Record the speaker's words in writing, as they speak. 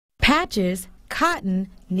Patches, cotton,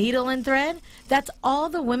 needle and thread, that's all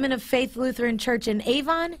the Women of Faith Lutheran Church in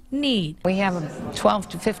Avon need. We have 12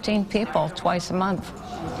 to 15 people twice a month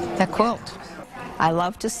that quilt. I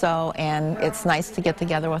love to sew, and it's nice to get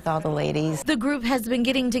together with all the ladies. The group has been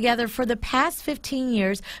getting together for the past 15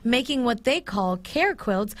 years, making what they call care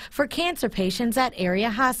quilts for cancer patients at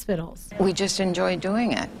area hospitals. We just enjoy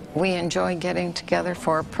doing it. We enjoy getting together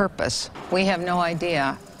for a purpose. We have no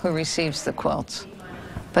idea who receives the quilts,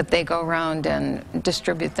 but they go around and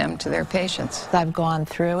distribute them to their patients. I've gone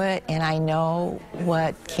through it, and I know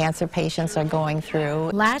what cancer patients are going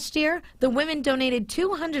through. Last year, the women donated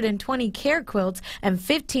 220 care quilts and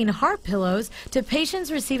 15 heart pillows to patients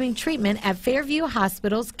receiving treatment at Fairview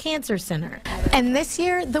Hospital's Cancer Center. And this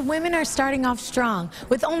year, the women are starting off strong.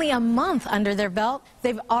 With only a month under their belt,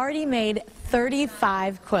 they've already made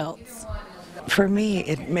 35 quilts. For me,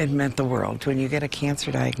 it meant the world. When you get a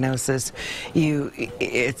cancer diagnosis,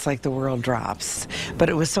 it's like the world drops. But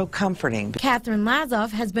it was so comforting. Catherine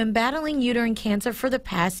Lazoff has been battling uterine cancer for the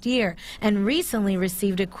past year and recently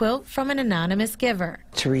received a quilt from an anonymous giver.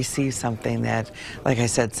 To receive something that, like I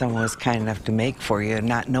said, someone was kind enough to make for you,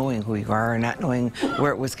 not knowing who you are, or not knowing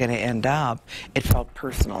where it was going to end up, it felt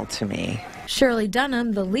personal to me. Shirley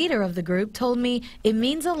Dunham, the leader of the group, told me it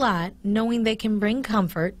means a lot knowing they can bring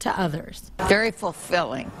comfort to others. Very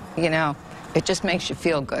fulfilling, you know. It just makes you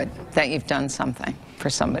feel good that you've done something for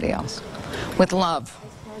somebody else. With love,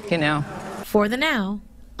 you know. For the Now,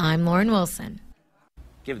 I'm Lauren Wilson.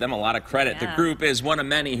 Give them a lot of credit. The group is one of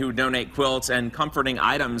many who donate quilts and comforting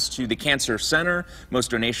items to the Cancer Center.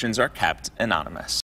 Most donations are kept anonymous.